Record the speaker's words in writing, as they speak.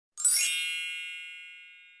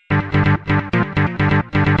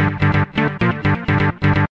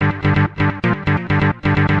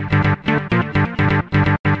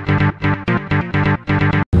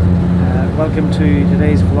welcome to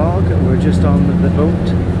today's vlog. We're just on the boat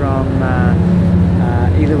from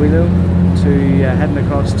LiQWYD to heading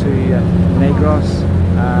across to Negros,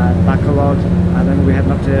 Bacolod, and then we're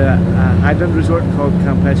heading up to a Highland Resort called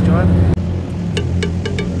Campuestohan.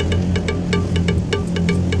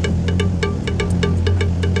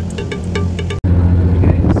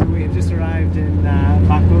 Okay, so we have just arrived in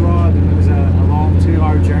Bacolod, and it was a long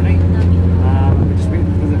 2-hour journey. We're just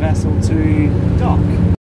waiting for the vessel to dock.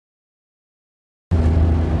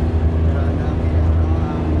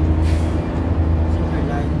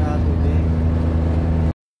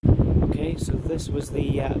 Okay, so this was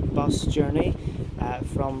the bus journey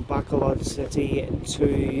from Bacolod city to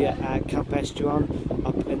Campuestohan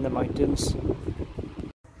up in the mountains.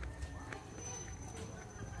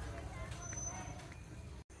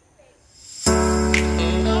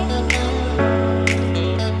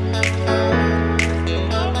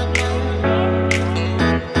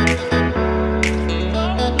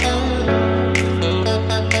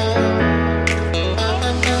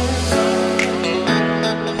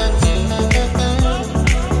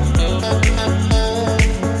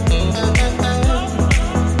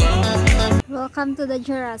 Welcome to the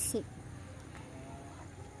Jurassic.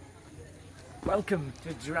 Welcome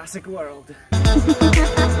to Jurassic World.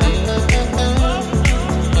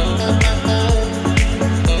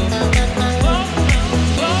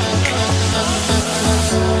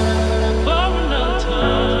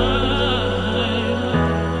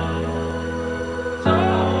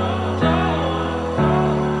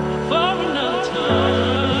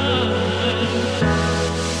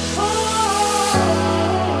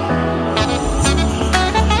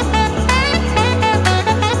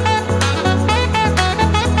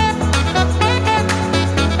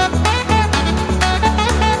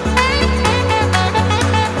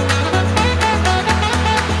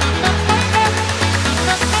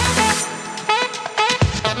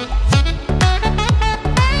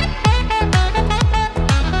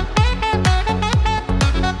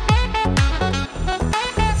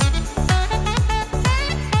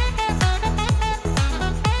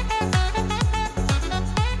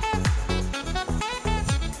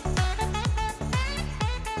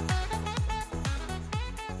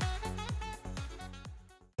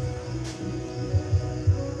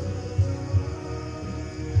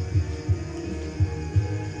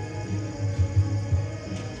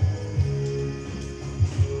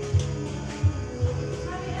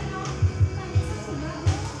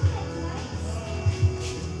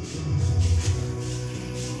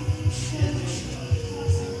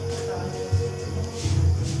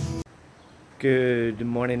 Good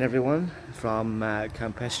morning everyone from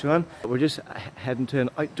Campuestohan. We're just heading to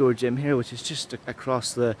an outdoor gym here, which is just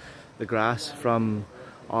across the grass from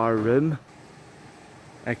our room.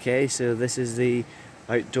 Okay, so this is the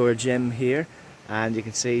outdoor gym here, and you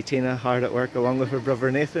can see Tina hard at work along with her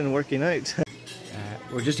brother Nathan working out.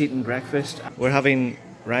 We're just eating breakfast. We're having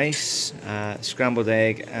rice, scrambled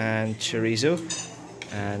egg and chorizo,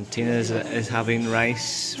 and Tina is having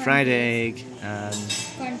rice, fried egg and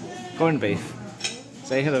corned beef.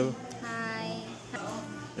 Say hello. Hi.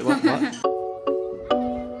 What?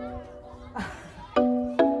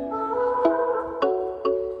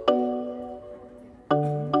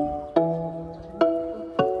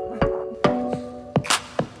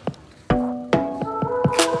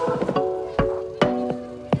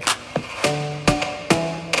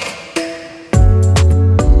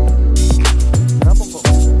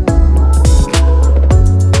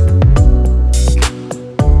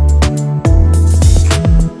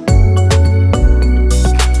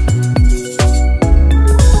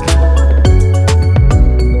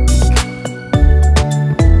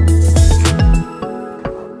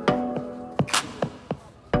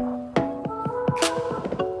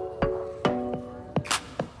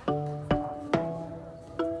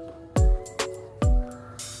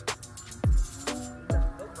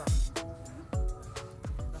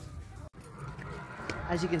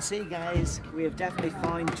 As you can see guys, we have definitely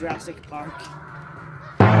found Jurassic Park.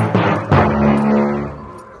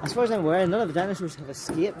 As far as I'm aware, none of the dinosaurs have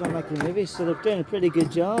escaped unlike the movies, so they're doing a pretty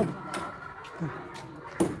good job.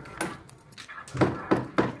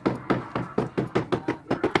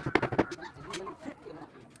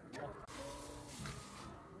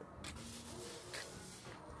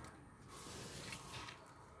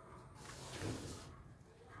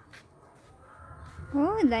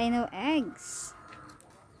 Oh, dino eggs.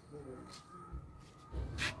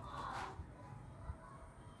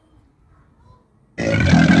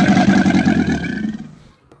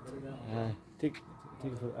 Take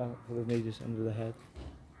it for the knee just under the head.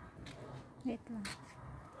 Wait lang.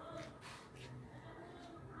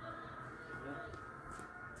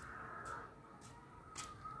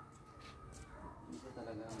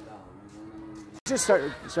 just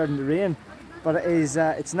starting to rain, but it is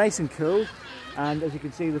it's nice and cool, and as you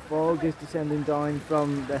can see the fog is descending down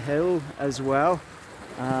from the hill as well.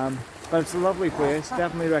 But it's a lovely place,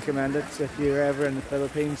 definitely recommend it if you're ever in the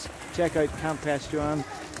Philippines. Check out Campuestohan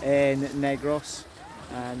in Negros,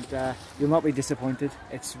 and you'll not be disappointed.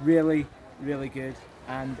 It's really, really good,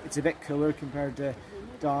 and it's a bit cooler compared to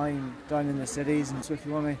down in the cities. And so if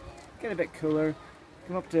you want to get a bit cooler,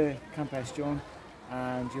 come up to Campuestohan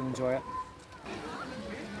and you'll enjoy it.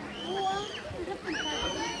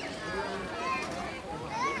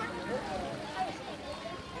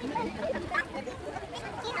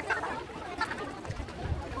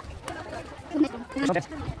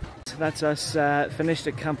 That's us finished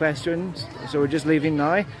at Campuestohan, so we're just leaving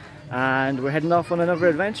now and we're heading off on another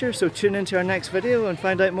adventure, so tune into our next video and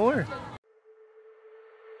find out more.